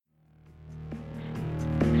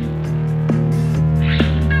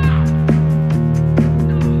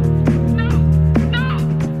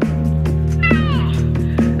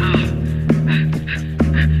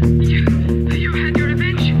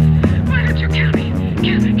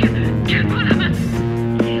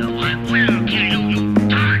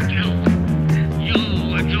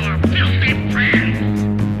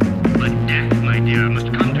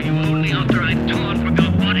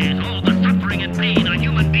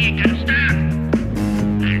Wait, stop!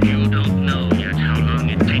 And you don't know yet how long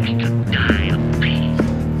it takes to die of peace.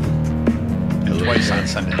 And twice on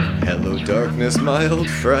Sunday. Hello, darkness, my old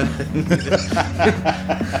friend.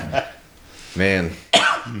 Man,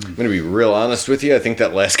 I'm going to be real honest with you. I think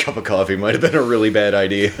that last cup of coffee might have been a really bad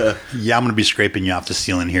idea. Yeah, I'm going to be scraping you off the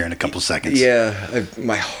ceiling here in a couple seconds. Yeah,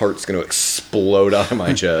 my heart's going to explode out of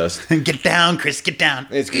my chest. Get down, Chris, get down.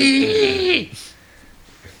 It's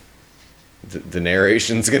the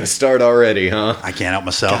narration's going to start already, huh? I can't help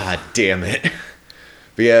myself. God damn it.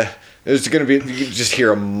 But yeah, there's going to be, you can just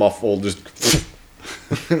hear a muffled, just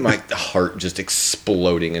my heart just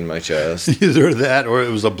exploding in my chest. Either that or it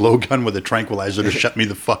was a blowgun with a tranquilizer to shut me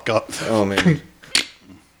the fuck up. Oh, man.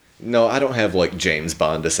 No, I don't have, like, James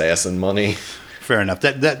Bond assassin money. Fair enough.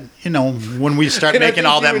 That when we start making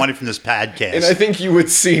all that money from this podcast. And I think you would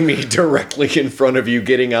see me directly in front of you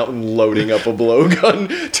getting out and loading up a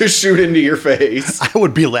blowgun to shoot into your face. I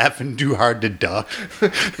would be laughing too hard to duck.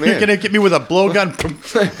 You're going to get me with a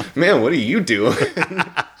blowgun? Man, what are you doing?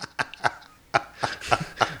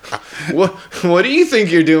 What do you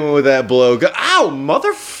think you're doing with that blowgun? Ow,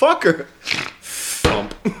 motherfucker!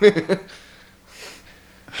 Thump.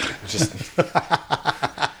 Just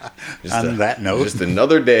on that note. Just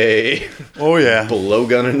another day. Oh, yeah.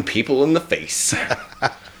 Blowgunning people in the face.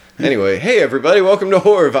 Anyway, hey everybody, welcome to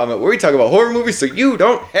Horror Vomit, where we talk about horror movies so you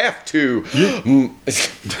don't have to.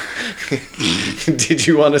 Did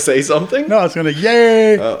you want to say something? No, it's going to,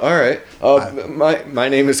 yay! All right. My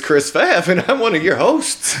name is Chris Pfaff, and I'm one of your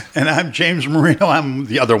hosts. And I'm James Marino. I'm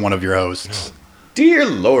the other one of your hosts. Dear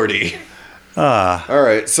Lordy. All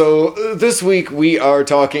right, so this week we are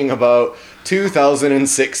talking about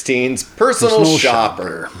 2016's Personal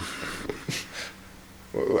Shopper.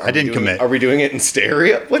 I didn't commit. Are we doing it in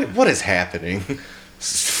stereo? What is happening?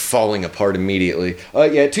 This is falling apart immediately.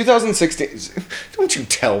 Yeah, 2016. Don't you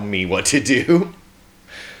tell me what to do.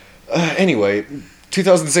 Anyway,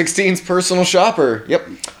 2016's Personal Shopper. Yep.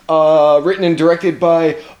 Written and directed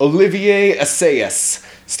by Olivier Assayas.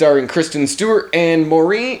 Starring Kristen Stewart and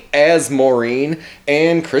Maureen,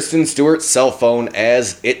 and Kristen Stewart's cell phone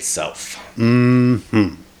as itself.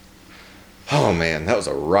 Mm-hmm. Oh, man, that was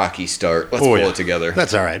a rocky start. Let's pull it together.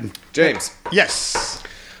 That's all right. James. Yes.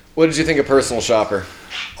 What did you think of Personal Shopper?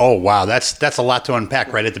 Oh, wow. That's a lot to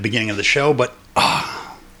unpack right at the beginning of the show, but...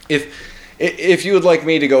 If you would like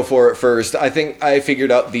me to go for it first, I think I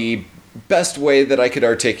figured out the best way that I could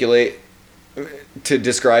articulate to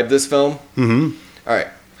describe this film. Mm-hmm. All right.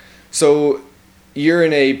 So you're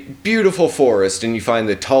in a beautiful forest and you find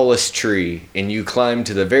the tallest tree and you climb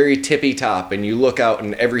to the very tippy top and you look out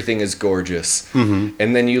and everything is gorgeous. Mm-hmm.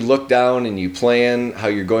 And then you look down and you plan how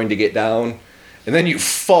you're going to get down. And then you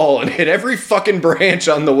fall and hit every fucking branch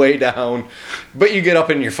on the way down. But you get up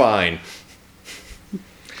and you're fine.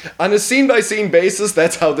 On a scene-by-scene basis,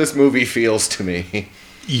 that's how this movie feels to me.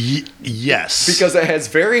 Yes. Because it has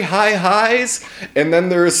very high highs, and then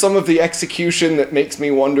there is some of the execution that makes me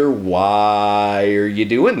wonder, why are you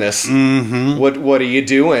doing this? Mm-hmm. What are you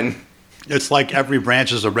doing? It's like every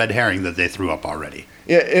branch is a red herring that they threw up already.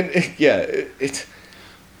 Yeah,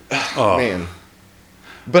 man.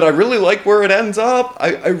 But I really like where it ends up.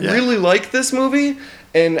 I really like this movie,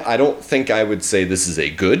 and I don't think I would say this is a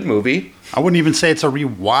good movie. I wouldn't even say it's a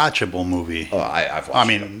rewatchable movie. Oh, I've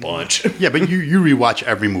watched it a bunch. Yeah, but you rewatch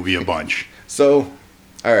every movie a bunch. So,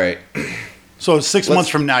 all right. So 6 months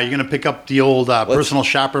from now, you're going to pick up the old Personal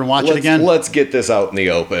Shopper and watch it again? Let's get this out in the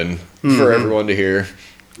open for everyone to hear.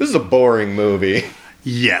 This is a boring movie.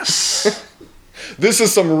 Yes. This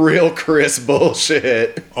is some real Chris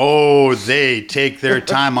bullshit. Oh, they take their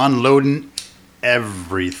time unloading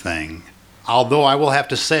everything. Although I will have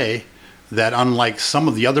to say that unlike some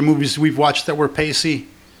of the other movies we've watched that were pacey,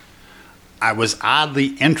 I was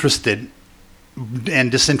oddly interested and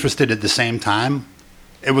disinterested at the same time.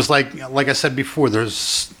 It was like I said before,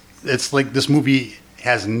 it's like this movie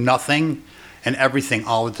has nothing and everything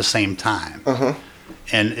all at the same time. Uh-huh.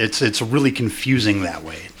 And it's really confusing that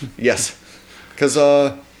way. Yes. Because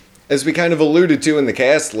as we kind of alluded to in the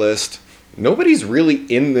cast list, nobody's really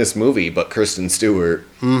in this movie but Kristen Stewart.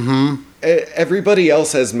 Mm-hmm. Everybody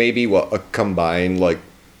else has maybe, a combined,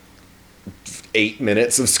 8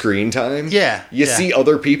 minutes of screen time? Yeah. You see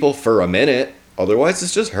other people for a minute. Otherwise,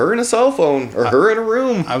 it's just her and a cell phone, or her in a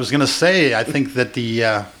room. I was going to say, I think that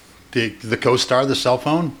the co-star, the cell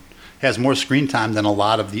phone, has more screen time than a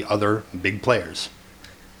lot of the other big players.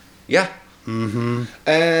 Yeah. Mm-hmm.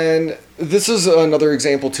 And this is another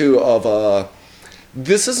example, too, of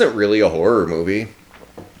this isn't really a horror movie.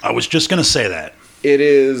 I was just going to say that. It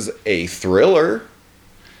is a thriller.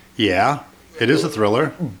 Yeah. It is a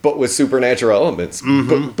thriller. but with supernatural elements,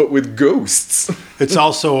 but with ghosts. It's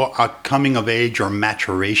also a coming of age or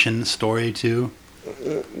maturation story too.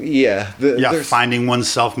 Yeah. Finding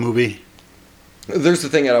oneself movie. There's the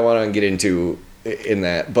thing that I want to get into in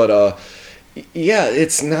that, but yeah,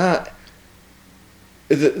 it's not.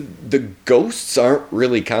 The ghosts aren't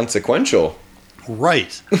really consequential.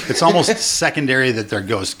 Right. It's almost secondary that they're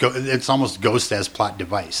ghosts. It's almost ghost as plot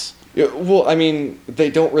device. Yeah, well, I mean, they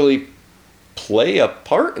don't really play a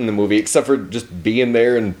part in the movie except for just being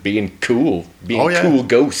there and being cool, cool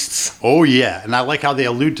ghosts. Oh yeah, and I like how they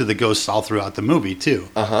allude to the ghosts all throughout the movie too.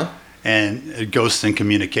 Uh-huh. And ghosts and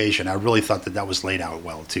communication. I really thought that was laid out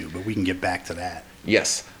well too, but we can get back to that.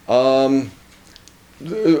 Yes. I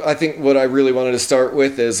think what I really wanted to start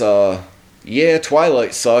with is yeah,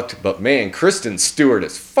 Twilight sucked, but man, Kristen Stewart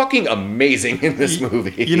is fucking amazing in this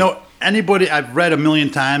movie. You know, I've read a million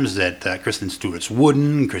times that Kristen Stewart's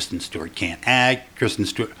wooden, Kristen Stewart can't act, Kristen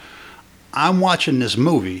Stewart. I'm watching this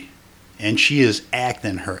movie, and she is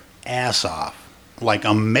acting her ass off, like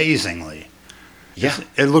amazingly. Yeah.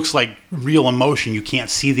 It looks like real emotion. You can't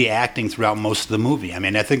see the acting throughout most of the movie. I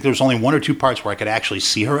mean, I think there's only one or two parts where I could actually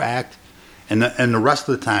see her act, and the rest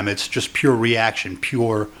of the time it's just pure reaction,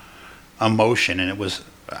 pure emotion. And it was,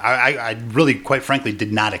 I really, quite frankly,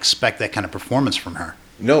 did not expect that kind of performance from her.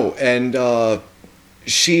 No, and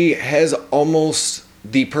she has almost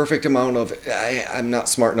the perfect amount of, I'm not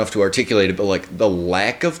smart enough to articulate it, but like the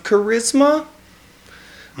lack of charisma.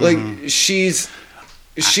 Like she's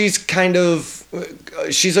kind of,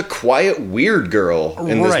 she's a quiet, weird girl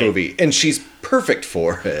in this movie, and she's perfect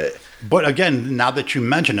for it. But again, now that you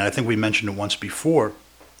mention it, I think we mentioned it once before,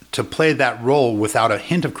 to play that role without a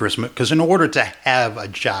hint of charisma, because in order to have a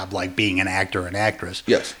job like being an actor and actress,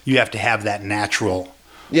 yes, you have to have that natural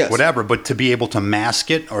whatever, but to be able to mask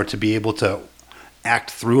it or to be able to act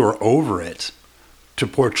through or over it, to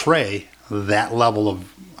portray that level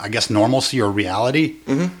of, I guess, normalcy or reality,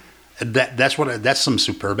 that's some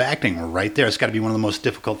superb acting right there. It's got to be one of the most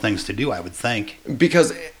difficult things to do, I would think.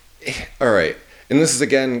 Because, all right, and this is,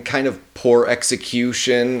 again, kind of poor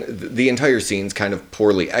execution. The entire scene's kind of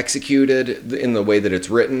poorly executed in the way that it's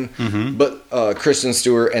written. But Kristen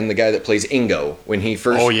Stewart and the guy that plays Ingo, when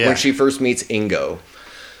she first meets Ingo,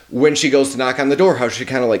 when she goes to knock on the door, how she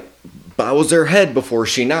kind of like bows her head before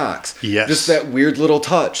she knocks. Yes. Just that weird little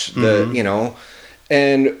touch that, you know.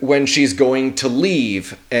 And when she's going to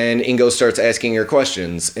leave and Ingo starts asking her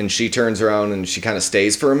questions and she turns around and she kind of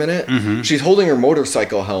stays for a minute, she's holding her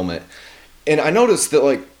motorcycle helmet. And I noticed that,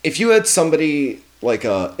 like, if you had somebody like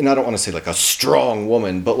and I don't want to say like a strong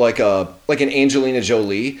woman, but like an Angelina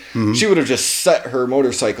Jolie, she would have just set her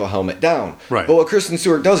motorcycle helmet down. Right. But what Kristen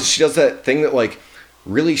Stewart does is she does that thing that like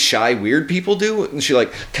really shy weird people do, and she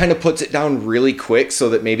like kind of puts it down really quick so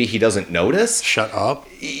that maybe he doesn't notice. Shut up.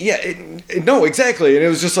 Yeah, no, exactly. And it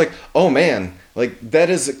was just like, oh man, like that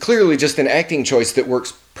is clearly just an acting choice that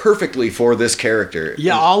works perfectly for this character.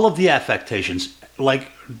 Yeah, all of the affectations, like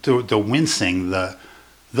the wincing, the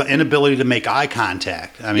inability to make eye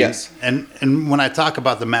contact. I mean, yes. And when I talk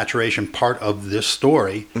about the maturation part of this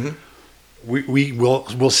story,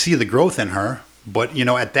 we'll see the growth in her. But, you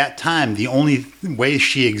know, at that time, the only way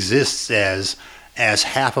she exists as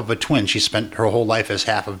half of a twin, she spent her whole life as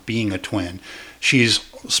half of being a twin. She's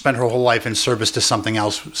spent her whole life in service to something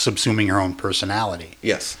else, subsuming her own personality.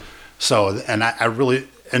 Yes. So, and I really,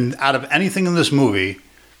 and out of anything in this movie,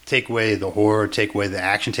 take away the horror, take away the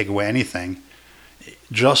action, take away anything,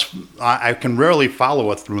 I can rarely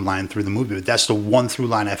follow a through line through the movie, but that's the one through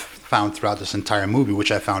line I've found throughout this entire movie,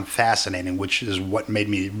 which I found fascinating, which is what made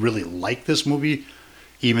me really like this movie,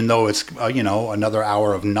 even though it's, another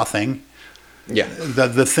hour of nothing. Yeah.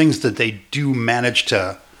 The things that they do manage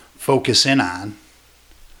to focus in on,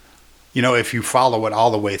 you know, if you follow it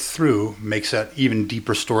all the way through, makes an even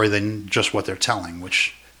deeper story than just what they're telling,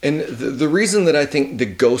 which... And the reason that I think the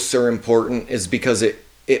ghosts are important is because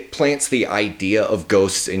it plants the idea of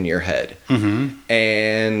ghosts in your head.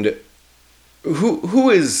 And who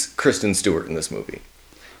is Kristen Stewart in this movie?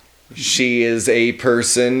 She is a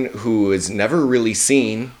person who is never really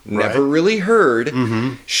seen, never really heard.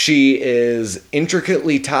 She is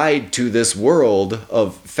intricately tied to this world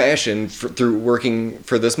of fashion through working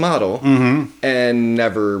for this model, and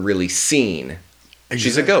never really seen. Exactly.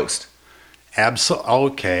 She's a ghost.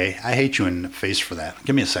 Okay, I hate you in the face for that.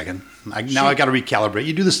 Give me a second. I got to recalibrate.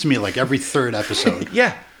 You do this to me like every third episode.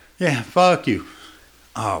 Yeah, fuck you.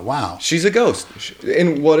 Oh, wow. She's a ghost.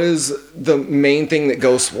 And what is the main thing that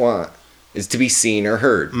ghosts want is to be seen or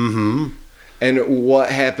heard. And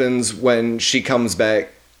what happens when she comes back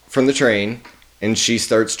from the train and she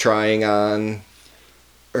starts trying on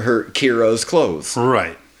her Kira's clothes.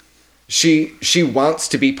 Right. She wants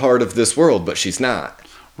to be part of this world, but she's not.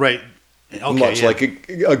 Right. Okay, Much like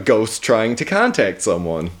a ghost trying to contact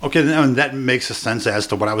someone. Okay, and that makes a sense as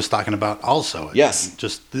to what I was talking about also. Yes.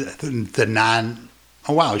 Just the non...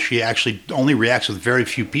 Oh, wow, she actually only reacts with very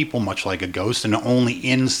few people, much like a ghost, and only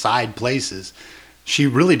inside places. She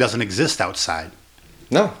really doesn't exist outside.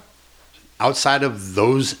 No. Outside of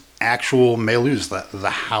those actual milieus, the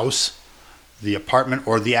house, the apartment,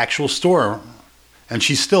 or the actual store. And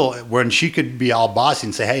she's still, when she could be all bossy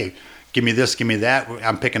and say, hey, give me this, give me that.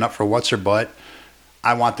 I'm picking up for what's her butt.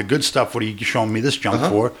 I want the good stuff. What are you showing me this junk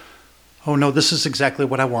for? Oh, no, this is exactly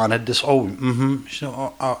what I wanted. This, well,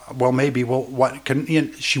 maybe. Well, what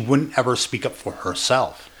can, she wouldn't ever speak up for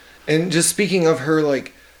herself. And just speaking of her,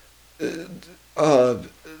 like,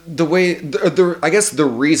 the way, I guess the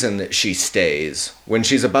reason that she stays when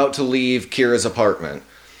she's about to leave Kira's apartment.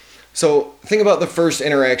 So think about the first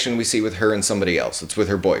interaction we see with her and somebody else. It's with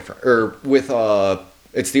her boyfriend, or with,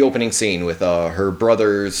 it's the opening scene with her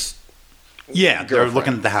brother's Yeah, they're girlfriend.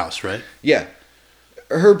 looking at the house, right? Yeah.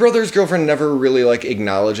 Her brother's girlfriend never really, like,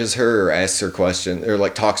 acknowledges her or asks her question or,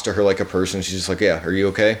 like, talks to her like a person. She's just like, yeah, are you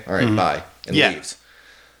okay? All right, bye. And leaves.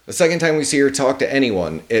 The second time we see her talk to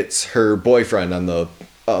anyone, it's her boyfriend on the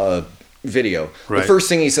video. Right. The first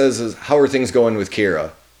thing he says is, how are things going with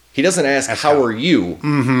Kira? He doesn't ask, how are you?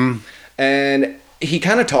 Mm-hmm. And he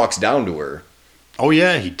kind of talks down to her. Oh,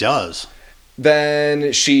 yeah, he does.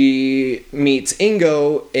 Then she meets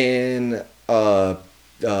Ingo in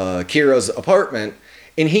Kira's apartment,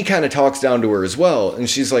 and he kind of talks down to her as well. And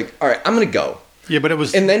she's like, all right, I'm going to go. Yeah, but it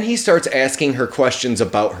was... And then he starts asking her questions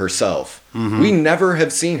about herself. Mm-hmm. We never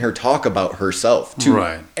have seen her talk about herself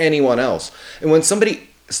to anyone else. And when somebody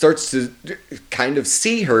starts to kind of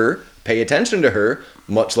see her, pay attention to her,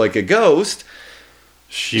 much like a ghost...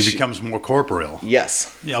 She becomes more corporeal.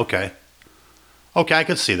 Yes. Yeah, okay. Okay, I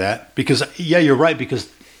could see that. Because, yeah, you're right,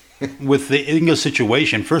 because with the Ingo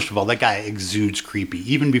situation, first of all, that guy exudes creepy.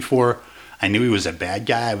 Even before I knew he was a bad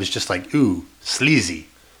guy, I was just like, ooh, sleazy.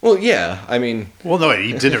 Well, yeah, I mean... Well, no,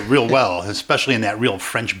 he did it real well, especially in that real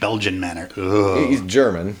French-Belgian manner. Ugh. He's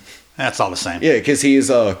German. That's all the same. Yeah, because he's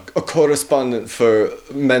a correspondent for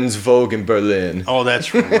Men's Vogue in Berlin. Oh,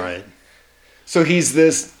 that's right. So he's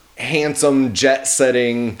this handsome,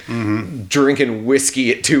 jet-setting, drinking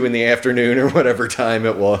whiskey at 2 p.m. or whatever time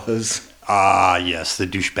it was. Ah, yes, the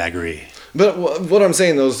douchebaggery. But what I'm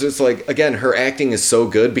saying, though, is just like, again, her acting is so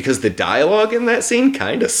good because the dialogue in that scene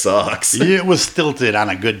kind of sucks. It was stilted on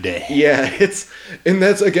a good day. Yeah, and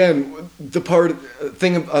that's, again, the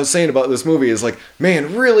thing I was saying about this movie is like,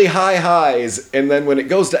 man, really high highs, and then when it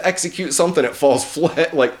goes to execute something, it falls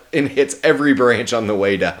flat, like, and hits every branch on the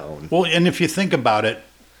way down. Well, and if you think about it,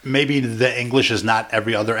 maybe the English is not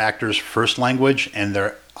every other actor's first language, and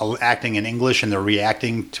they're acting in English and they're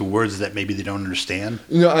reacting to words that maybe they don't understand.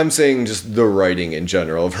 No, I'm saying just the writing in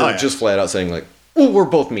general of her just flat out saying like, "Oh, we're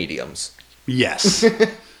both mediums." Yes.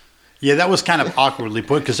 Yeah, that was kind of awkwardly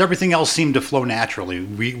put because everything else seemed to flow naturally.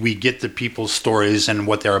 We get the people's stories and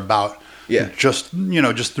what they're about. Yeah. Just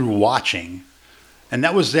through watching. And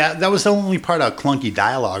that was the only part of clunky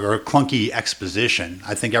dialogue or clunky exposition.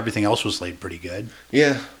 I think everything else was laid pretty good.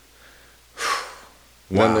 Yeah.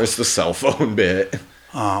 Then there's the cell phone bit.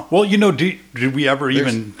 Well, did we ever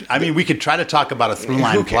even... I mean, we could try to talk about a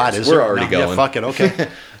through-line plot. We're already going. Yeah, fuck it, okay.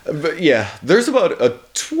 But yeah, there's about a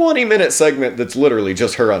 20-minute segment that's literally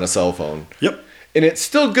just her on a cell phone. Yep. And it's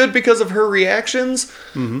still good because of her reactions.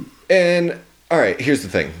 Mm-hmm. And, all right, here's the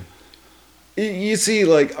thing. You see,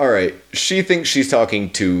 like, all right, she thinks she's talking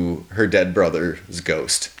to her dead brother's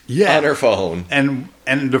ghost. Yeah. On her phone. And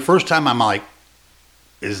the first time I'm like,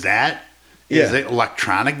 is that... Yeah. Is it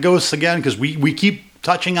electronic ghosts again? Because we keep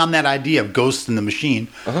touching on that idea of ghosts in the machine.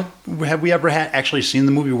 Uh-huh. Have we ever actually seen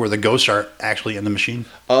the movie where the ghosts are actually in the machine?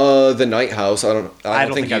 The Night House. I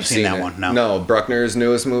don't think I've seen that one. No, Bruckner's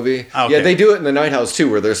newest movie. Okay. Yeah, they do it in the Night House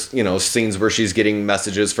too, where there's scenes where she's getting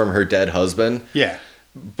messages from her dead husband. Yeah,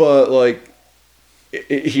 but like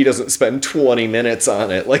he doesn't spend 20 minutes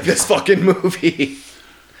on it like this fucking movie.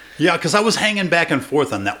 Yeah, because I was hanging back and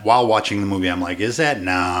forth on that while watching the movie. I'm like, is that?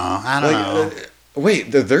 No, I don't know.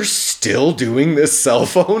 Wait, they're still doing this cell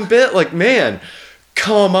phone bit? Like, man,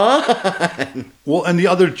 come on. Well, and the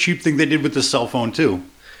other cheap thing they did with the cell phone, too.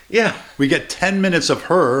 Yeah. We get 10 minutes of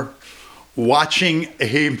her watching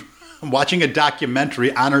a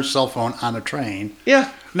documentary on her cell phone on a train.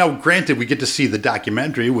 Yeah. Now, granted, we get to see the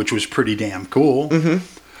documentary, which was pretty damn cool.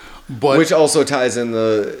 Mm-hmm. But which also ties in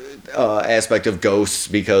the aspect of ghosts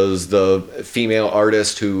because the female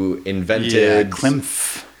artist who invented...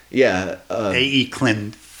 Klimt. Yeah. A.E.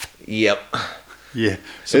 Klimt. Yep. Yeah.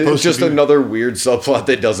 It's just another weird subplot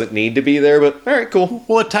that doesn't need to be there, but all right, cool.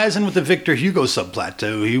 Well, it ties in with the Victor Hugo subplot,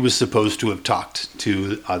 too. He was supposed to have talked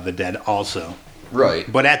to the dead also.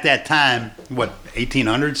 Right. But at that time,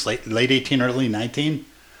 1800s, late 18, early 19,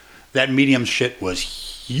 that medium shit was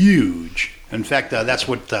huge. In fact, that's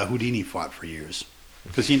what Houdini fought for years.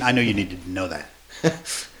 Because I know you needed to know that.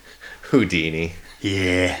 Houdini.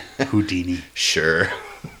 Yeah, Houdini. Sure.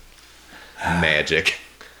 Magic.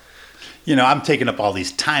 I'm taking up all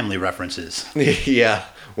these timely references. Yeah,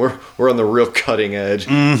 we're on the real cutting edge.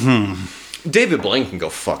 Mm-hmm. David Blaine can go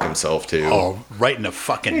fuck himself, too. Oh, right in the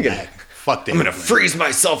fucking neck. Fuck David I'm going to freeze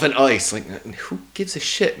myself in ice. Like, who gives a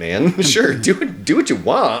shit, man? Sure, do what you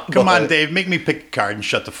want. Come on, Dave, make me pick a card and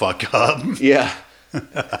shut the fuck up. Yeah.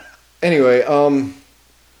 Anyway,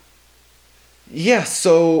 yeah,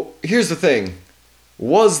 so here's the thing.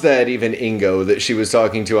 Was that even Ingo that she was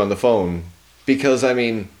talking to on the phone? Because, I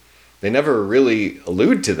mean, they never really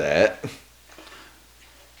allude to that.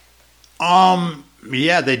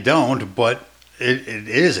 Yeah, they don't, but it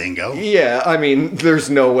is Ingo. Yeah, I mean, there's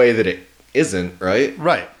no way that it isn't, right?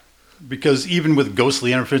 Right. Because even with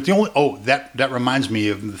ghostly interference, that reminds me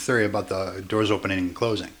of the theory about the doors opening and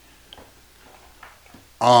closing.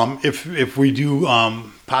 If we do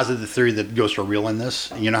posit the theory that ghosts are real in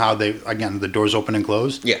this, you know how the doors open and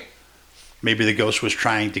close? Yeah. Maybe the ghost was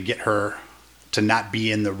trying to get her to not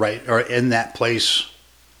be in the right or in that place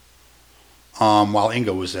while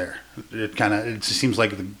Ingo was there. It seems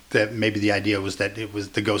like that maybe the idea was that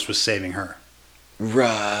the ghost was saving her.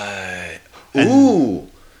 Right. Ooh.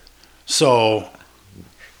 So,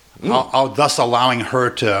 I'll thus allowing her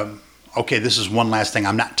to. Okay, this is one last thing.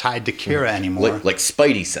 I'm not tied to Kira anymore. Like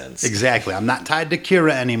Spidey sense. Exactly. I'm not tied to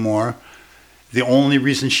Kira anymore. The only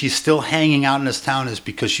reason she's still hanging out in this town is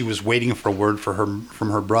because she was waiting for word from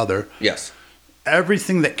her brother. Yes.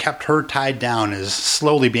 Everything that kept her tied down is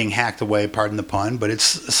slowly being hacked away, pardon the pun, but it's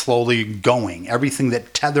slowly going. Everything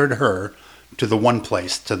that tethered her to the one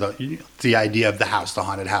place, to the idea of the house, the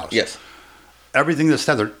haunted house. Yes. Everything that's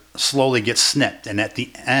tethered slowly gets snipped, and at the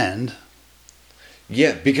end...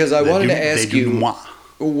 Yeah, because I wanted to ask you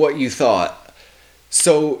what you thought.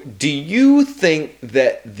 So, do you think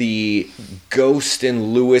that the ghost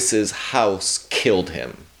in Lewis's house killed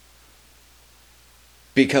him?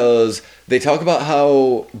 Because they talk about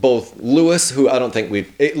how both Lewis, who I don't think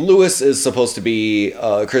Lewis is supposed to be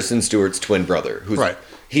Kristen Stewart's twin brother. Right.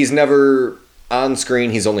 He's never on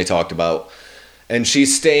screen, he's only talked about. And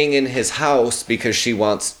she's staying in his house because she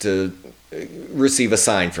wants to receive a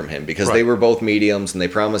sign from him because they were both mediums and they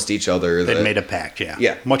promised each other that they made a pact.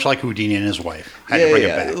 Yeah. Much like Houdini and his wife had to bring it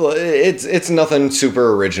back. Well, it's nothing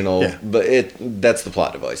super original, but that's the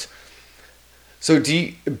plot device. So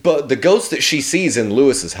but the ghost that she sees in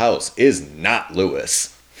Lewis's house is not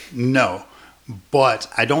Lewis. No,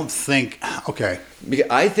 but I don't think. Okay,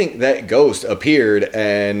 I think that ghost appeared,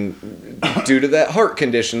 and due to that heart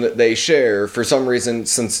condition that they share, for some reason,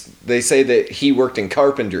 since they say that he worked in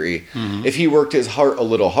carpentry, if he worked his heart a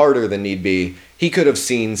little harder than need be, he could have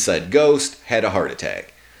seen said ghost, had a heart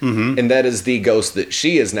attack. And that is the ghost that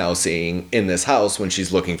she is now seeing in this house when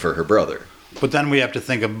she's looking for her brother. But then we have to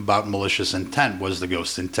think about malicious intent. Was the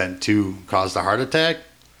ghost's intent to cause the heart attack,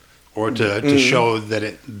 or to show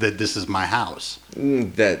that this is my house?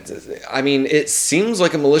 I mean, it seems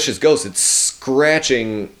like a malicious ghost. It's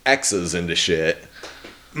scratching X's into shit.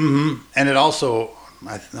 And it also,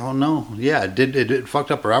 it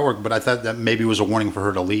fucked up her artwork. But I thought that maybe it was a warning for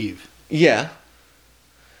her to leave. Yeah.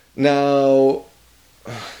 Now,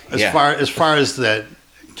 as far as that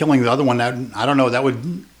killing the other one, I don't know. That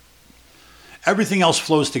would. Everything else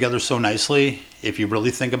flows together so nicely, if you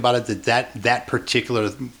really think about it, that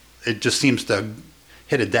particular, it just seems to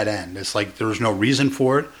hit a dead end. It's like there's no reason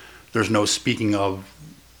for it. There's no speaking of,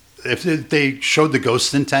 if they showed the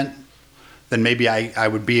ghost's intent, then maybe I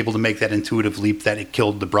would be able to make that intuitive leap that it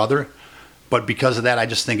killed the brother. But because of that, I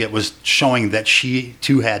just think it was showing that she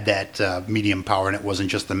too had that medium power and it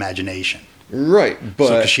wasn't just imagination. Right, but...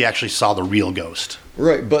 So she actually saw the real ghost.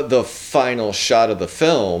 Right, but the final shot of the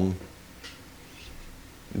film...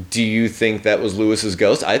 Do you think that was Lewis's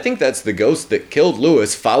ghost? I think that's the ghost that killed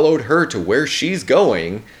Lewis, followed her to where she's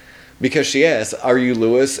going, because she asks, "Are you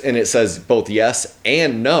Lewis?" And it says both yes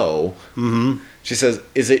and no. Mm-hmm. She says,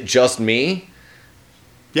 "Is it just me?"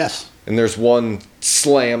 Yes. And there's one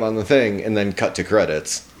slam on the thing, and then cut to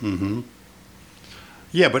credits. Mm-hmm.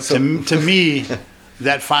 Yeah, but to me,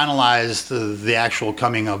 that finalized the actual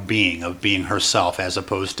coming of being herself, as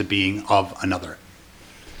opposed to being of another.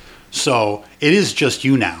 So it is just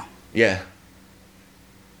you now. Yeah.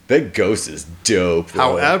 That ghost is dope, though.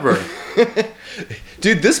 However,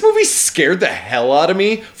 Dude, this movie scared the hell out of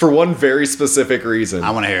me for one very specific reason.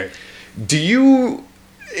 I want to hear it. Do you,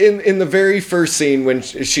 in the very first scene when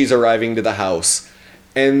she's arriving to the house,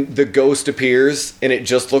 and the ghost appears, and it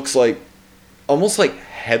just looks like, almost like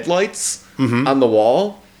headlights on the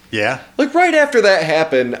wall? Yeah. Like, right after that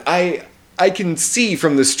happened, I can see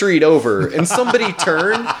from the street over, and somebody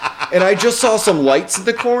turned, and I just saw some lights in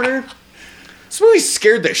the corner. This movie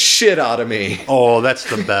scared the shit out of me. Oh, that's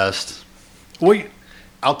the best. Wait,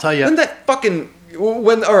 I'll tell you. When that fucking...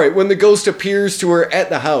 when the ghost appears to her at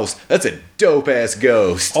the house, that's a dope-ass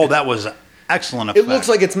ghost. Oh, that was excellent effect. It looks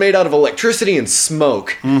like it's made out of electricity and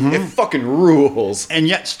smoke. It fucking rules. And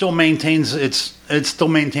yet still maintains its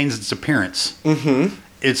appearance. Mm-hmm.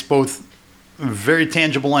 It's both very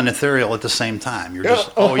tangible and ethereal at the same time. You're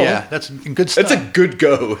just, oh yeah, that's good stuff. That's a good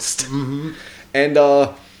ghost. Mm-hmm.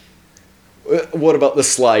 And what about the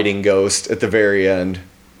sliding ghost at the very end?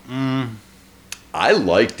 I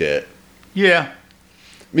liked it. Yeah.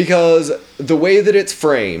 Because the way that it's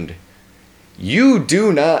framed, you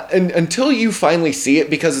do not, until you finally see it,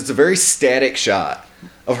 because it's a very static shot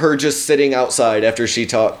of her just sitting outside after she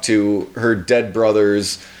talked to her dead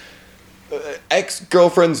brother's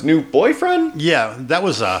ex-girlfriend's new boyfriend? Yeah, that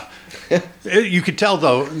was you could tell,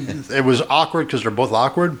 though, it was awkward because they're both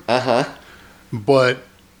awkward. Uh-huh. But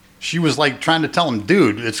she was like trying to tell him,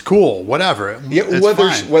 dude, it's cool, whatever. Yeah,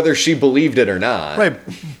 it's whether she believed it or not. Right,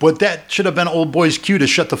 but that should have been old boy's cue to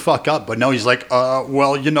shut the fuck up. But no, he's like,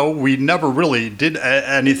 well, we never really did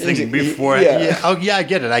anything before. Yeah. Oh, yeah, I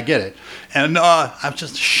get it. And I'm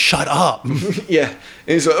just, shut up. Yeah.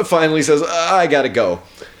 And so finally says, I gotta go.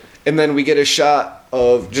 And then we get a shot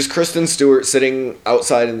of just Kristen Stewart sitting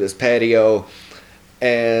outside in this patio,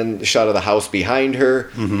 and the shot of the house behind her.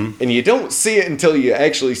 Mm-hmm. And you don't see it until you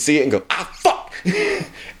actually see it and go, ah, fuck!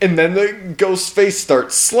 And then the ghost face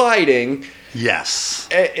starts sliding. Yes.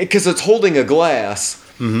 Because it's holding a glass.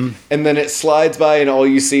 Mm-hmm. And then it slides by and all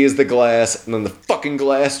you see is the glass, and then the fucking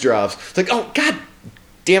glass drops. It's like, oh, god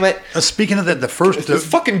damn it. Speaking of that, This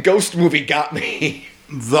fucking ghost movie got me.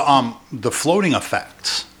 The floating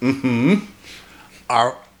effects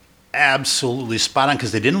are absolutely spot on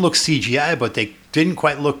because they didn't look CGI, but they didn't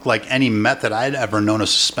quite look like any method I'd ever known of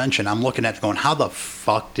suspension. I'm looking at it going, how the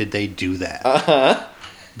fuck did they do that? Uh-huh.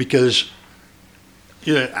 Because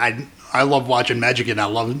I love watching magic and I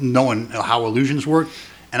love knowing how illusions work.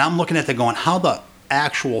 And I'm looking at it going, how the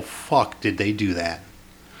actual fuck did they do that?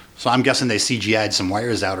 So I'm guessing they CGI'd some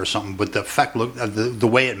wires out or something, but the effect looked, the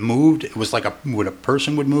way it moved, it was like what a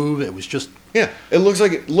person would move. It was just... Yeah, it looked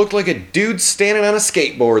like a dude standing on a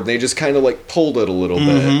skateboard. They just kind of like pulled it a little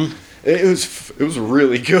bit. It was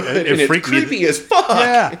really good. It freaked me. It's creepy as fuck.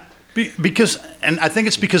 Yeah. Because I think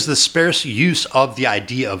it's because of the sparse use of the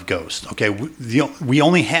idea of ghost. Okay, we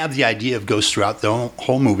only have the idea of ghosts throughout the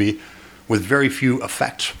whole movie with very few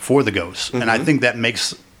effects for the ghosts. Mm-hmm. And I think that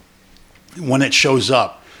makes, when it shows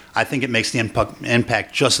up, I think it makes the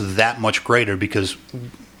impact just that much greater because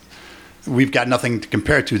we've got nothing to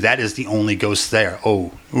compare it to. That is the only ghost there.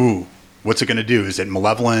 Oh, ooh, what's it going to do? Is it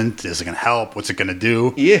malevolent? Is it going to help? What's it going to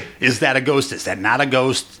do? Yeah. Is that a ghost? Is that not a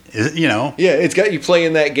ghost? Yeah, it's got you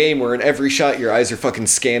playing that game where in every shot your eyes are fucking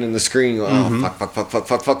scanning the screen. Oh,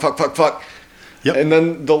 fuck. Yep. And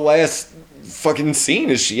then the last fucking scene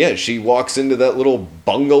is she walks into that little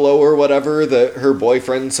bungalow or whatever that her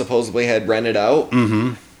boyfriend supposedly had rented out.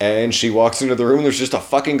 Mm-hmm. And she walks into the room, there's just a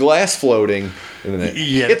fucking glass floating. And then it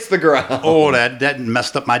hits the ground. Oh, that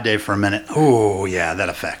messed up my day for a minute. Oh, yeah, that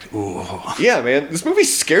effect. Oh. Yeah, man. This movie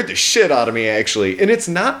scared the shit out of me, actually. And it's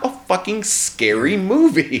not a fucking scary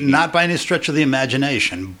movie. Not by any stretch of the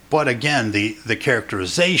imagination. But again, the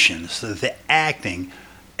characterizations, the acting.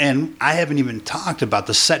 And I haven't even talked about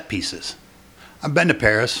the set pieces. I've been to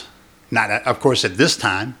Paris. Not, of course, at this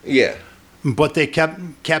time. Yeah. But they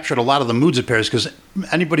captured a lot of the moods of Paris because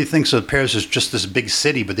anybody thinks of Paris as just this big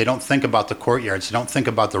city, but they don't think about the courtyards. They don't think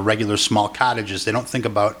about the regular small cottages. They don't think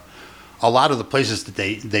about a lot of the places that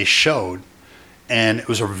they showed. And it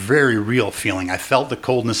was a very real feeling. I felt the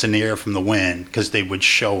coldness in the air from the wind because they would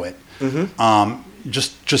show it. Mm-hmm.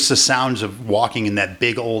 Just the sounds of walking in that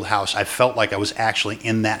big old house. I felt like I was actually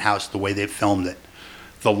in that house the way they filmed it.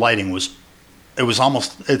 The lighting was...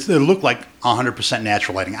 It looked like 100%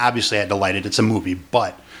 natural lighting. Obviously, I had to light it. It's a movie,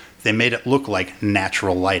 but they made it look like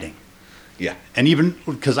natural lighting. Yeah. And even,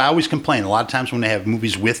 because I always complain, a lot of times when they have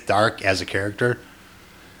movies with dark as a character,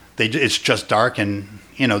 it's just dark and,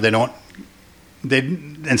 instead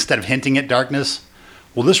of hinting at darkness.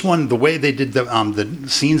 Well, this one, the way they did the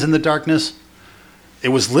scenes in the darkness, It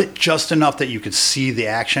was lit just enough that you could see the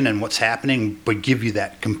action and what's happening, but give you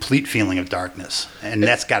that complete feeling of darkness. And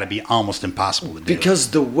that's got to be almost impossible to do. Because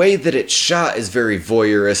the way that it's shot is very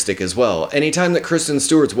voyeuristic as well. Anytime that Kristen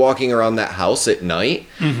Stewart's walking around that house at night,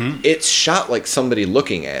 it's shot like somebody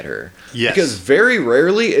looking at her. Yes. Because very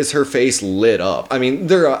rarely is her face lit up. I mean,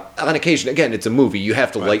 there are, on occasion, again, it's a movie, you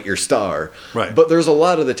have to light your star. Right. But there's a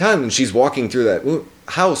lot of the time when she's walking through that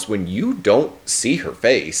house when you don't see her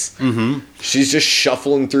face. She's just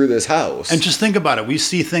shuffling through this house. And just think about it. We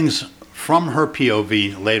see things from her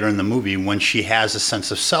POV later in the movie when she has a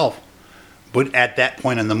sense of self. But at that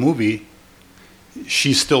point in the movie,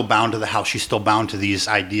 she's still bound to the house. She's still bound to these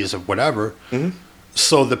ideas of whatever.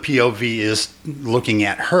 So the POV is looking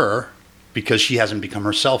at her because she hasn't become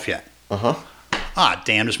herself yet. Ah,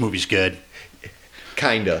 damn, this movie's good.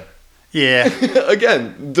 Kinda. Yeah.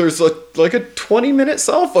 Again, there's like a 20-minute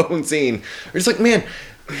cell phone scene. It's like, man,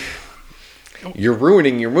 you're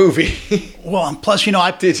ruining your movie. Well, and plus, you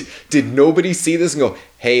know, Did nobody see this and go,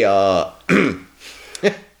 hey, I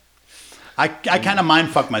kind of mind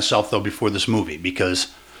fucked myself though before this movie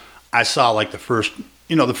because I saw like the first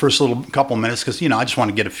little couple minutes because, you know, I just want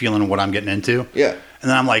to get a feeling of what I'm getting into. Yeah. And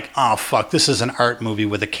then I'm like, oh, fuck, this is an art movie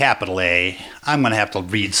with a capital A. I'm going to have to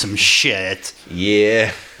read some shit.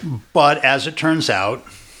 Yeah. But as it turns out,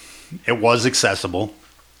 it was accessible.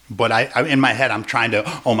 But I in my head, I'm trying to,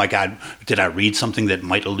 oh my God, did I read something that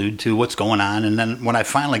might allude to what's going on? And then when I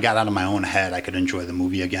finally got out of my own head, I could enjoy the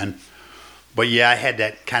movie again. But yeah, I had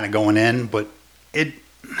that kind of going in, but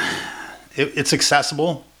it's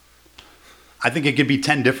accessible. I think it could be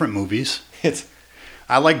 10 different movies.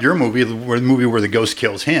 I like your movie, the movie where the ghost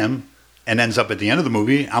kills him and ends up at the end of the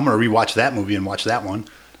movie. I'm going to rewatch that movie and watch that one.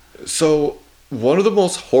 So one of the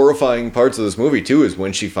most horrifying parts of this movie, too, is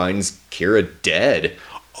when she finds Kira dead.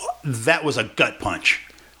 That was a gut punch.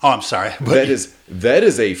 Oh, I'm sorry. But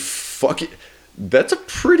that's a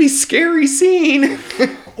pretty scary scene.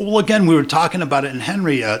 Well, again, we were talking about it in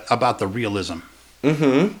Henry about the realism.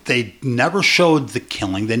 They never showed the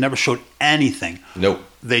killing. They never showed anything. Nope.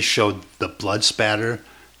 They showed the blood spatter.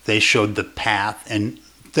 They showed the path. And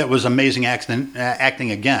that was amazing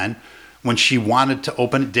acting again. When she wanted to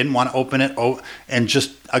open it, didn't want to open it. Oh, and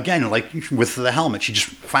just, again, like with the helmet, she just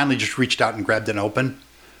finally just reached out and grabbed it open.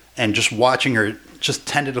 And just watching her just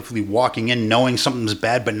tentatively walking in, knowing something's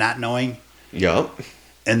bad, but not knowing. Yup.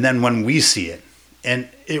 And then when we see it, and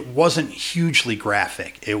it wasn't hugely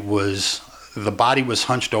graphic. It was, the body was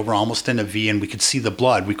hunched over almost in a V, and we could see the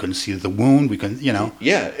blood. We couldn't see the wound. We couldn't, you know.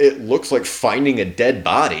 Yeah, it looks like finding a dead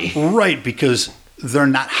body. Right, because they're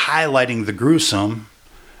not highlighting the gruesome,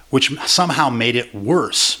 which somehow made it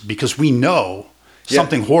worse, because we know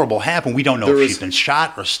something horrible happened. We don't know if she's been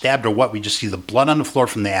shot or stabbed or what. We just see the blood on the floor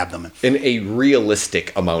from the abdomen. In a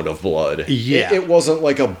realistic amount of blood. Yeah. It wasn't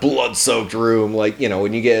like a blood-soaked room like, you know,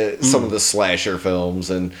 when you get some of the slasher films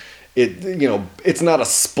and it's not a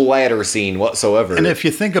splatter scene whatsoever. And if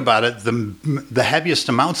you think about it, the heaviest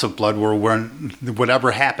amounts of blood were when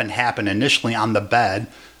whatever happened initially on the bed.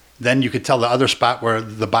 Then you could tell the other spot where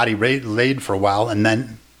the body laid for a while, and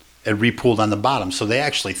then it repooled on the bottom. So they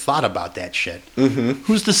actually thought about that shit.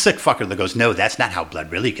 Who's the sick fucker that goes, no, that's not how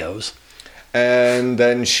blood really goes? And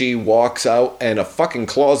then she walks out and a fucking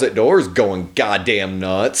closet door is going goddamn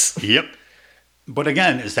nuts. Yep. But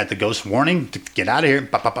again, is that the ghost warning to get out of here?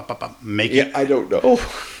 Make it. I don't know.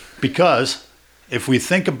 Because if we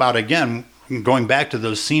think about, again, going back to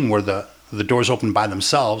those scene where the doors open by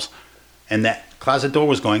themselves and that closet door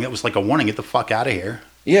was going, it was like a warning, get the fuck out of here.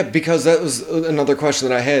 Yeah, because that was another question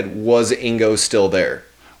that I had. Was Ingo still there?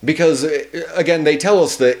 Because, again, they tell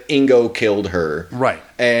us that Ingo killed her. Right.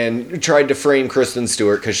 And tried to frame Kristen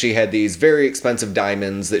Stewart because she had these very expensive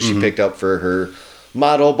diamonds that she picked up for her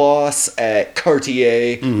model boss at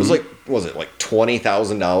Cartier. It was like, was it like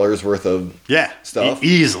 $20,000 worth of stuff?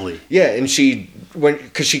 Easily. Yeah, and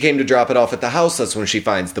because she came to drop it off at the house, that's when she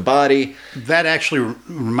finds the body. That actually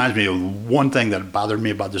reminds me of one thing that bothered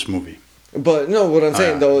me about this movie. But no, what I'm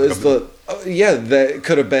saying though is that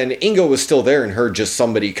could have been Ingo was still there and heard just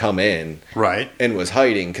somebody come in, right, and was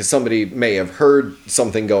hiding because somebody may have heard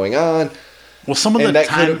something going on. Well, some of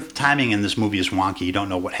the timing in this movie is wonky. You don't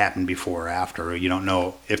know what happened before or after. You don't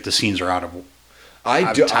know if the scenes are out of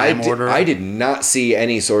time order. I did not see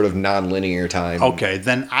any sort of non-linear time. Okay,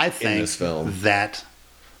 then I think in this film that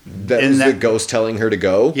was the ghost telling her to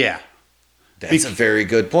go. Yeah. That's a very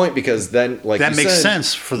good point because then, like that you makes said,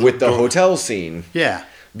 sense for with the hotel scene. Yeah,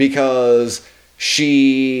 because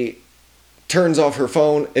she turns off her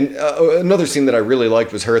phone, and another scene that I really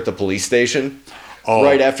liked was her at the police station.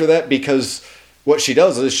 Right after that, because what she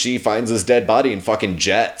does is she finds this dead body and fucking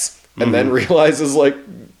jets. and then realizes like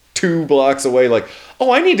 2 blocks away, like,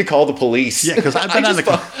 oh, I need to call the police. Yeah, 'cause I've been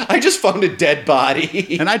I just found a dead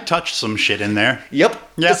body. And I touched some shit in there. Yep.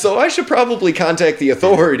 Yeah. So I should probably contact the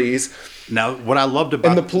authorities. Now, what I loved about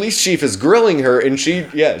And the police chief is grilling her, and she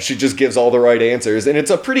just gives all the right answers. And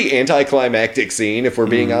it's a pretty anticlimactic scene, if we're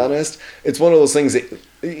being honest. It's one of those things that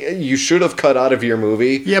you should have cut out of your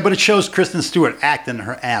movie. yeah, but it shows Kristen Stewart acting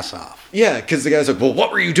her ass off. Yeah, because the guy's like, well,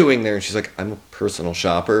 what were you doing there? And she's like, I'm a personal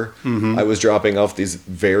shopper. I was dropping off these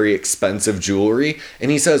very expensive jewelry.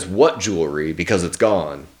 And he says, what jewelry? Because it's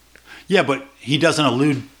gone. Yeah, but he doesn't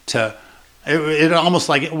allude to it. Almost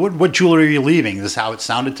like, what jewelry are you leaving? This is how it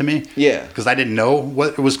sounded to me. Yeah. Because I didn't know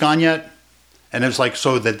what was gone yet, and it was like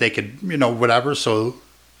so that they could, whatever. So,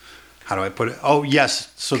 how do I put it? Oh,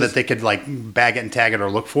 yes, so that they could like bag it and tag it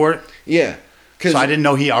or look for it. Yeah. So I didn't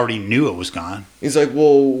know he already knew it was gone. He's like,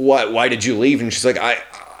 well, why did you leave? And she's like,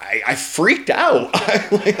 I freaked out.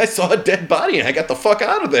 I saw a dead body and I got the fuck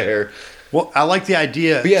out of there. Well, I like the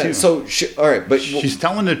idea. But yeah, too. so, all right, but... She's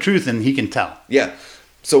telling the truth and he can tell. Yeah.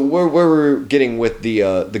 So where we're getting with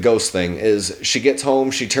the ghost thing is she gets home,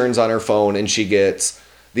 she turns on her phone, and she gets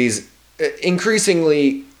these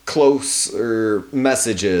increasingly closer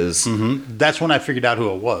messages. Mm-hmm. That's when I figured out who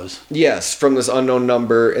it was. Yes, from this unknown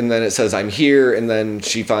number, and then it says, I'm here, and then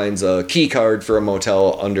she finds a key card for a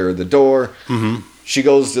motel under the door. Mm-hmm. She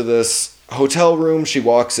goes to this hotel room, she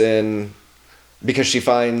walks in because she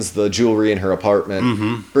finds the jewelry in her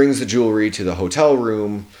apartment, brings the jewelry to the hotel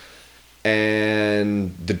room,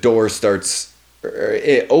 and the door starts,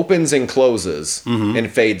 it opens and closes,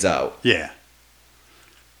 and fades out. Yeah.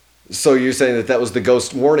 So you're saying that was the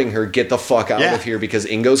ghost warning her, get the fuck out of here because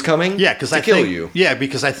Ingo's coming? Yeah, because to kill you. Yeah,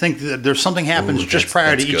 because I think that there's something happens just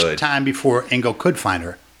prior to each time before Ingo could find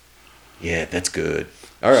her. Yeah, that's good.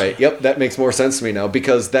 All right, yep, that makes more sense to me now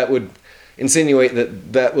because that would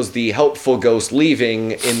insinuate that was the helpful ghost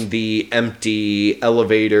leaving in the empty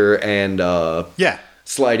elevator and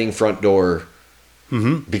sliding front door.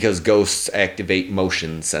 Because ghosts activate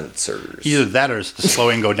motion sensors. Either that or it's to slow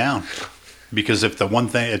Ingo down. Because if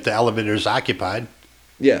the elevator's occupied,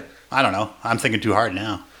 yeah, I don't know. I'm thinking too hard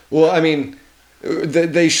now. Well, I mean,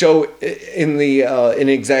 they show in the an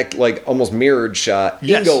exact like almost mirrored shot,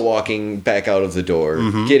 Ingo walking back out of the door,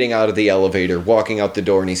 getting out of the elevator, walking out the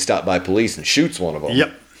door, and he's stopped by police and shoots one of them.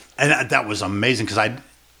 Yep, and that was amazing because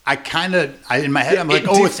I kind of in my head I'm like,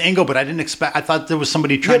 it's Ingo, but I didn't expect. I thought there was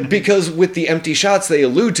somebody trying to. Because with the empty shots, they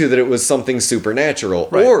allude to that it was something supernatural,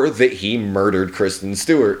 or that he murdered Kristen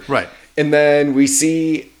Stewart. Right. And then we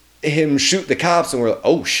see him shoot the cops, and we're like,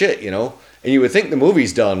 oh shit, And you would think the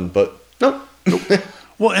movie's done, but nope.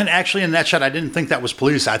 Well, and actually in that shot, I didn't think that was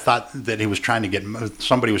police. I thought that he was trying to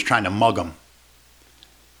somebody was trying to mug him,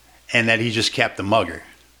 and that he just kept the mugger.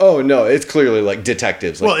 Oh no, it's clearly like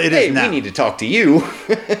detectives. Like, well, it is now. We need to talk to you.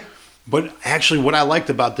 But actually, what I liked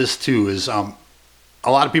about this too is a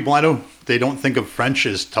lot of people I know, they don't think of French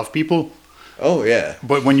as tough people. Oh yeah.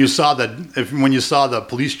 But when you saw the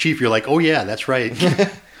police chief, you're like, oh yeah, that's right.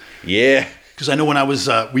 Yeah. Because I know when I was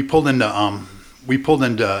we pulled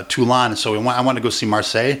into Toulon, so I wanted to go see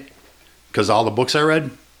Marseille because all the books I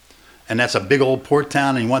read, and that's a big old port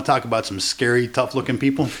town, and you want to talk about some scary, tough looking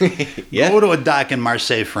people. Yeah. Go to a dock in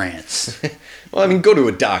Marseille, France. Well, I mean, go to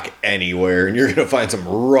a dock anywhere, and you're gonna find some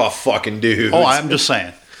rough fucking dudes. Oh, I'm just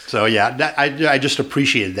saying. So yeah, I just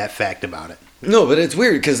appreciated that fact about it. No, but it's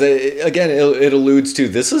weird because, again, it alludes to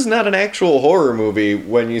this is not an actual horror movie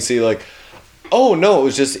when you see, like, oh, no, it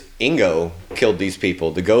was just Ingo killed these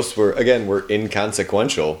people. The ghosts were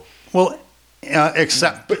inconsequential. Well,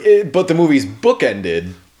 except... But the movie's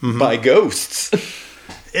bookended by ghosts.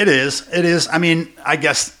 It is. I mean, I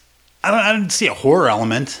guess I didn't see a horror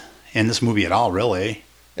element in this movie at all, really.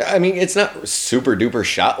 I mean, it's not super duper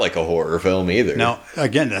shot like a horror film either. No,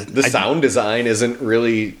 again... The sound design isn't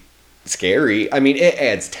really... scary. I mean, it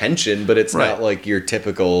adds tension, but it's not like your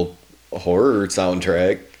typical horror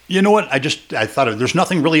soundtrack. You know what? I thought there's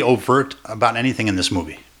nothing really overt about anything in this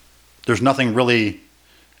movie. There's nothing really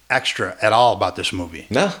extra at all about this movie.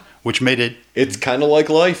 No. Which made it... It's kind of like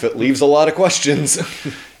life. It leaves a lot of questions.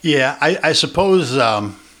 Yeah, I suppose...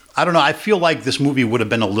 I don't know. I feel like this movie would have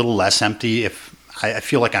been a little less empty if... I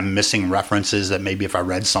feel like I'm missing references that maybe if I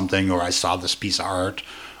read something or I saw this piece of art...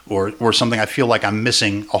 Or something, I feel like I'm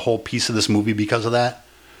missing a whole piece of this movie because of that.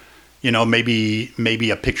 Maybe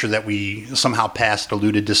a picture that we somehow passed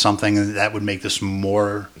alluded to something that would make this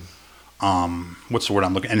more, what's the word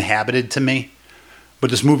I'm looking, inhabited to me. But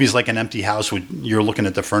this movie's like an empty house with you're looking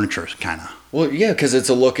at the furniture, kind of. Well, yeah, because it's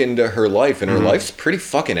a look into her life, and her life's pretty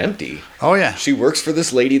fucking empty. Oh yeah. She works for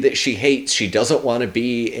this lady that she hates. She doesn't want to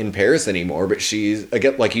be in Paris anymore, but she's,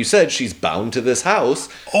 again, like you said, she's bound to this house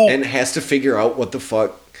and has to figure out what the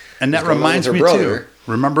fuck. And that is going on reminds with me her brother. too.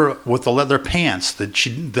 Remember with the leather pants that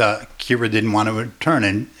Kira didn't want to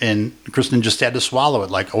return, and Kristen just had to swallow it.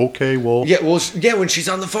 Like, okay, well, Yeah, well, yeah, when she's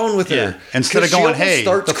on the phone with her. Instead of 'Cause she going, almost hey,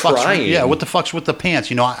 starts what the fuck's, crying. yeah, what the fuck's with the pants?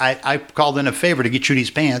 You know, I called in a favor to get you these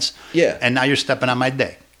pants. Yeah. And now you're stepping on my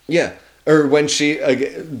day. Yeah. Or when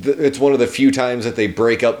it's one of the few times that they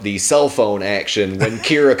break up the cell phone action when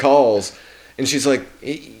Kira calls, and she's like,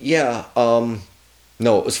 yeah, no,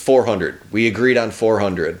 it was 400. We agreed on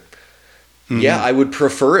 400. Yeah, I would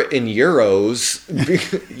prefer it in euros.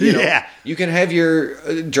 You know, Yeah. you can have your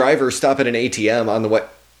driver stop at an ATM on the way.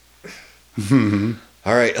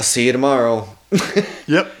 All right, I'll see you tomorrow.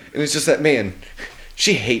 Yep. And it's just that, man,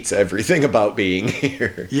 she hates everything about being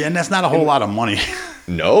here. Yeah, and that's not a whole lot of money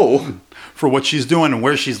No. for what she's doing and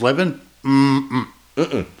where she's living.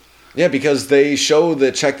 Yeah, because they show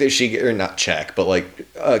the check that or not check, but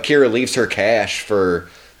like Kira leaves her cash for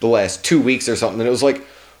the last 2 weeks or something, and it was like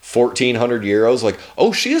 1,400 euros. Like,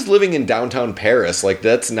 oh, she is living in downtown Paris. Like,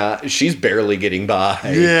 she's barely getting by.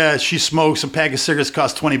 Yeah, she smokes. A pack of cigarettes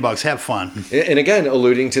costs $20. Have fun. And again,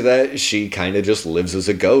 alluding to that, she kind of just lives as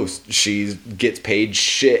a ghost. She gets paid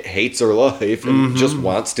shit, hates her life, and just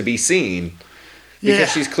wants to be seen. Because Yeah.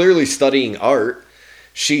 she's clearly studying art.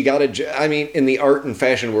 She got I mean, in the art and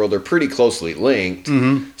fashion world, they're pretty closely linked.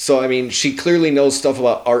 So, I mean, she clearly knows stuff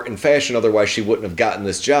about art and fashion. Otherwise, she wouldn't have gotten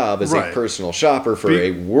this job as a Right. personal shopper for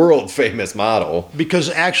a world-famous model. Because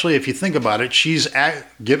actually, if you think about it, she's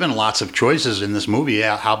given lots of choices in this movie.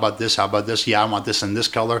 Yeah, how about this? How about this? Yeah, I want this in this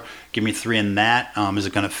color. Give me 3 in that. Is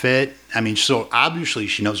it going to fit? I mean, so obviously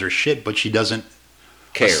she knows her shit, but she doesn't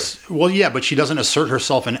Care. Well, yeah, but she doesn't assert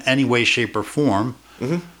herself in any way, shape, or form.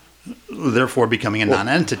 Therefore, becoming a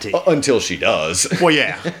non-entity. Until she does. Well,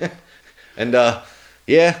 yeah. And,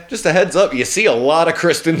 yeah, just a heads up, you see a lot of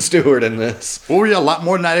Kristen Stewart in this. Oh, yeah, a lot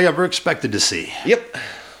more than I ever expected to see. Yep.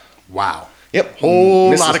 Wow. Yep.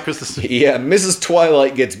 Whole lot of Kristen Stewart. Yeah, Mrs.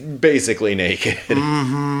 Twilight gets basically naked.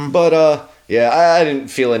 But, yeah, I didn't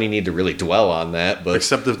feel any need to really dwell on that. But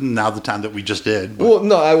Except now the time that we just did. But well,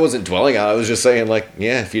 no, I wasn't dwelling on it. I was just saying, like,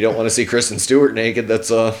 yeah, if you don't want to see Kristen Stewart naked,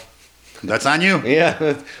 that's, that's on you.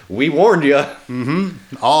 yeah, we warned you.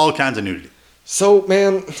 All kinds of nudity. So,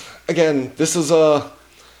 man, again, this is I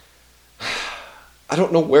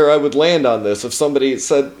don't know where I would land on this if somebody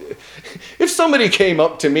came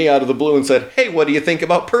up to me out of the blue and said, "Hey, what do you think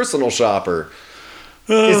about Personal Shopper?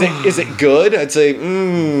 Is it good?" I'd say,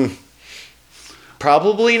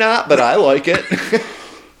 probably not, but I like it.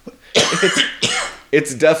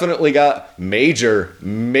 It's definitely got major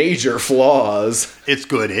flaws. It's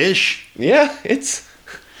good-ish. Yeah, it's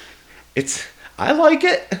I like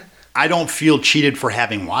it. I don't feel cheated for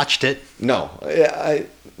having watched it. No,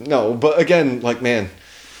 no, but again, like, man,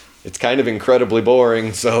 it's kind of incredibly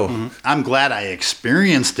boring, so I'm glad I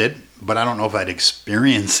experienced it, but I don't know if I'd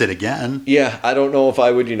experience it again. yeah, I don't know if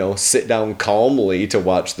I would, sit down calmly to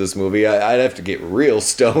watch this movie. I'd have to get real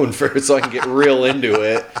stoned first so I can get real into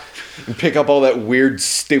it and pick up all that weird,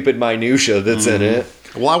 stupid minutia that's in it.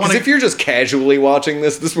 Well, I want 'Cause to. if you're just casually watching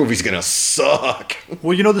this movie's gonna suck.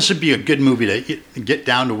 Well, this would be a good movie to get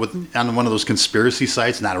down to on one of those conspiracy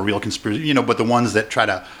sites. Not a real conspiracy, but the ones that try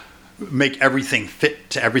to make everything fit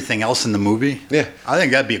to everything else in the movie. Yeah. I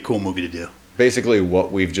think that'd be a cool movie to do. Basically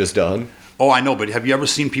what we've just done. Oh, I know, but have you ever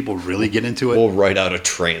seen people really get into it? We'll write out a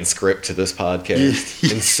transcript to this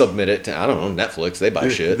podcast and submit it to, I don't know, Netflix. They buy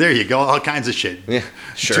shit. There you go, all kinds of shit. Yeah,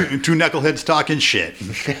 sure. Two knuckleheads talking shit.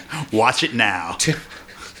 Watch it now.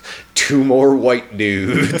 Two more white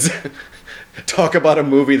dudes talk about a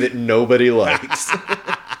movie that nobody likes.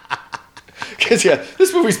 Because, yeah,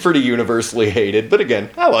 this movie's pretty universally hated. But again,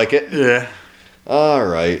 I like it. Yeah. All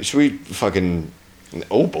right. Should we fucking...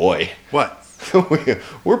 Oh, boy. What?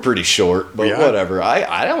 We're pretty short, but We are. whatever.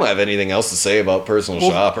 I don't have anything else to say about Personal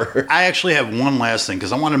Shopper. I actually have one last thing,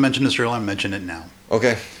 because I wanted to mention this earlier. I'll mention it now.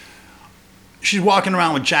 Okay. She's walking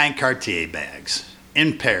around with giant Cartier bags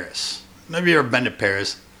in Paris. Have you ever been to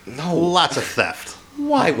Paris? No. Lots of theft.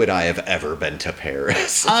 Why would I have ever been to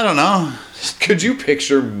Paris? I don't know. Could you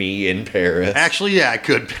picture me in Paris? Actually, yeah, I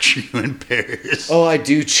could picture you in Paris. Oh, I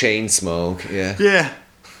do chain smoke. Yeah. Yeah.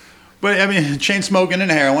 But, I mean, chain smoking and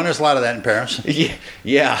heroin, there's a lot of that in Paris. Yeah.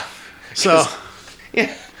 Yeah. So,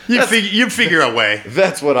 Yeah. you figure a way.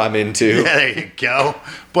 That's what I'm into. Yeah, there you go.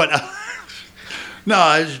 But,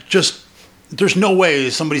 no, it's just, there's no way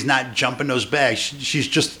somebody's not jumping those bags. She's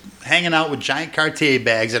just hanging out with giant Cartier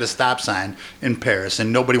bags at a stop sign in Paris,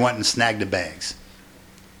 and nobody went and snagged the bags.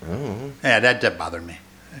 Oh, Yeah, that bothered me.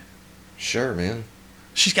 sure, man.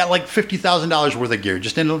 She's got like $50,000 worth of gear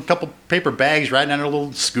just in a couple paper bags riding on her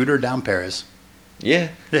little scooter down Paris. Yeah.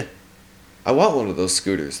 Yeah. I want one of those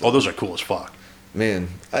scooters. Though. Oh, those are cool as fuck. Man,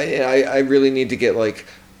 I really need to get like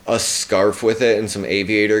a scarf with it and some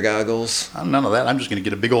aviator goggles. None of that. I'm just going to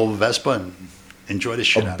get a big old Vespa and enjoy the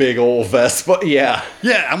shit out A of big old Vespa. Yeah. it.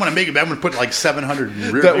 Yeah, I'm going to put like 700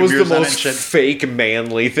 rear That was the mirrors on it and most shit. fake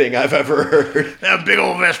manly thing I've ever heard. Yeah, big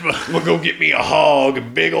old Vespa. I'm gonna go get me a hog, a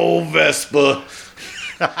big old Vespa.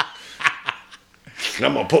 And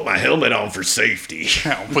I'm gonna put my helmet on for safety.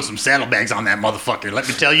 I'll put some saddlebags on that motherfucker. Let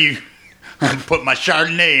me tell you, I'm put my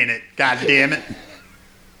Chardonnay in it. God damn it.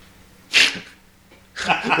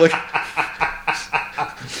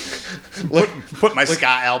 Look, Put my ska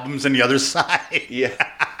albums on the other side. yeah.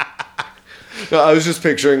 No, I was just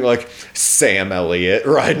picturing like Sam Elliott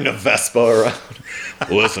riding a Vespa around.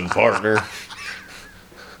 Listen, partner.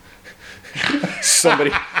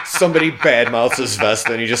 Somebody badmouths his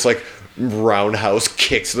Vespa and he just like roundhouse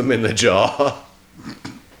kicks them in the jaw.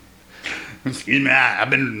 Excuse me, I've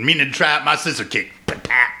been meaning to try out my scissor kick.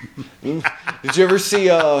 Did you ever see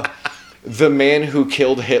The Man Who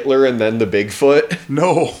Killed Hitler and Then the Bigfoot?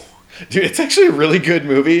 No. Dude, it's actually a really good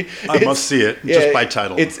movie. I must see it, just by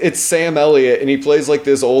title. It's Sam Elliott, and he plays like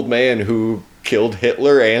this old man who killed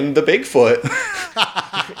Hitler and the Bigfoot.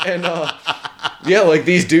 And yeah, like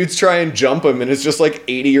these dudes try and jump him, and it's just like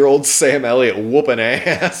 80-year-old Sam Elliott whooping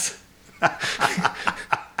ass.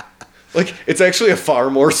 Like, it's actually a far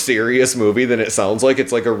more serious movie than it sounds like.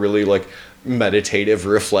 It's like a really like meditative,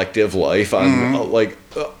 reflective life on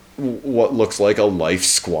what looks like a life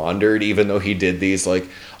squandered, even though he did these like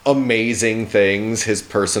amazing things. His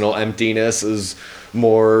personal emptiness is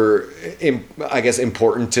more, I guess,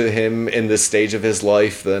 important to him in this stage of his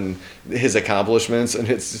life than his accomplishments. And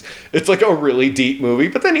it's like a really deep movie,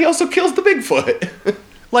 but then he also kills the Bigfoot.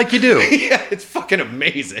 Like you do. Yeah, it's fucking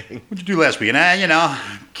amazing. What'd you do last week?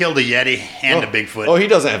 Killed a Yeti and a Bigfoot. Oh, he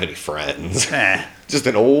doesn't have any friends. Just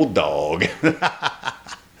an old dog.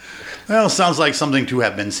 Well, sounds like something to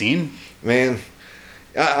have been seen. Man,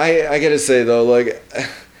 I gotta say though, like,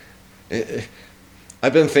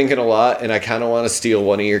 I've been thinking a lot, and I kind of want to steal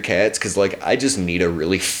one of your cats because, like, I just need a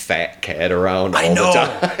really fat cat around all the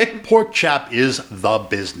time. Pork chop is the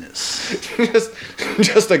business.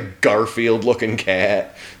 just a Garfield-looking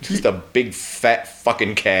cat, just a big fat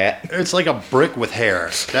fucking cat. It's like a brick with hair.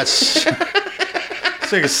 It's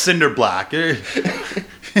like a cinder block.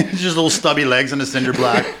 Just little stubby legs and a cinder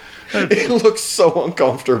block. It looks so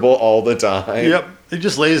uncomfortable all the time. Yep. It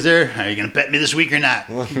just lays there. Are you gonna pet me this week or not?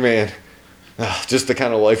 Man. Just the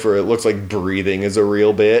kind of life where it looks like breathing is a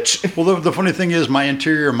real bitch. Well, the funny thing is, my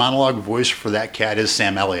interior monologue voice for that cat is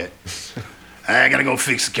Sam Elliott. I gotta go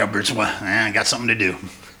fix the cupboards. Well, I got something to do.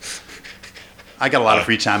 I got a lot of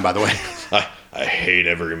free time, by the way. I hate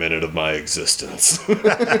every minute of my existence.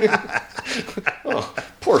 Oh,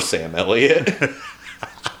 poor Sam Elliott.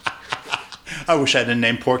 I wish I had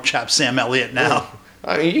named Pork Chop Sam Elliott now.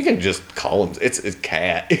 I mean, you can just call him. It's a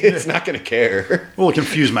cat. It's not going to care. Well, it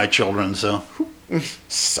confused my children, so.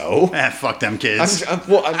 So? Fuck them kids.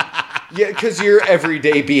 Yeah, because your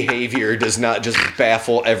everyday behavior does not just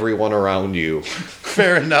baffle everyone around you.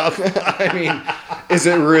 Fair enough. I mean, is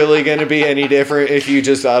it really going to be any different if you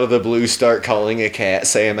just out of the blue start calling a cat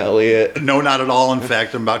Sam Elliott? No, not at all. In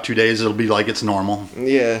fact, in about 2 days, it'll be like it's normal.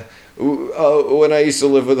 Yeah. When I used to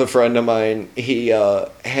live with a friend of mine, he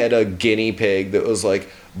had a guinea pig that was like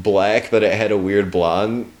black, but it had a weird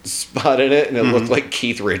blonde spot in it, and it looked like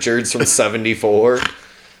Keith Richards from '74.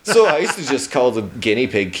 So I used to just call the guinea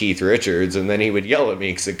pig Keith Richards, and then he would yell at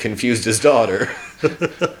me because it confused his daughter.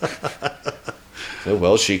 So,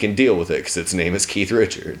 well, she can deal with it because its name is Keith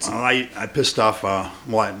Richards. I pissed off. I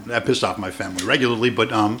pissed off my family regularly, but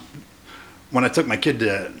when I took my kid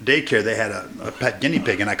to daycare, they had a pet guinea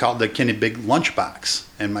pig, and I called the guinea pig Lunchbox.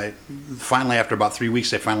 And finally, after about 3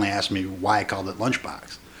 weeks, they finally asked me why I called it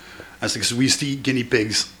Lunchbox. I said, because we used to eat guinea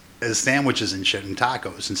pigs as sandwiches and shit and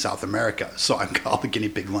tacos in South America, so I called the guinea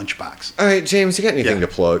pig Lunchbox. All right, James, you got anything to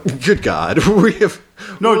plug? Good God, just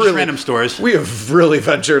random stories. We have really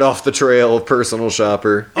ventured off the trail of Personal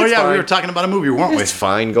Shopper. It's fine. We were talking about a movie, weren't we? It's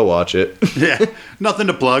fine. Go watch it. Yeah, nothing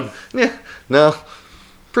to plug. Yeah, no.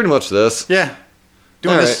 Pretty much this. Yeah,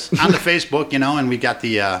 doing All this right. on the Facebook, and we got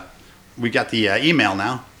the email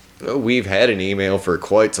now. We've had an email for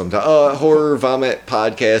quite some time.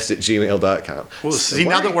 horrorvomitpodcast@gmail.com. Well, see,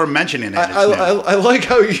 now that we're mentioning it, it's I new. like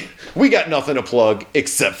how we got nothing to plug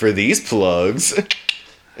except for these plugs.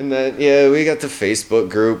 And then, yeah, we got the Facebook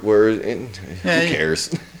group where, who cares?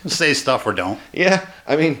 Say stuff or don't. Yeah,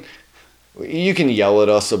 I mean, you can yell at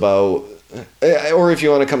us about, or if you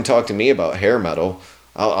want to come talk to me about hair metal,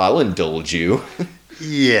 I'll indulge you.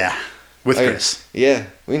 Yeah, with Chris. Yeah,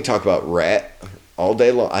 we can talk about Rat all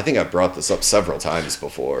day long. I think I brought this up several times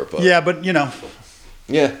before, but Yeah, but you know,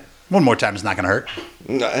 yeah, one more time is not going to hurt.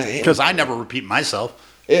 it Because I never repeat myself.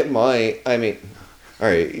 might. I mean, all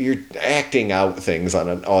right, you're acting out things on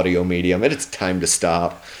an audio medium, and it's time to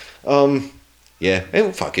stop.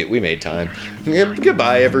 Yeah, fuck it, we made time.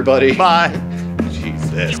 Goodbye, everybody. Bye.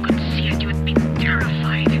 Jesus. You could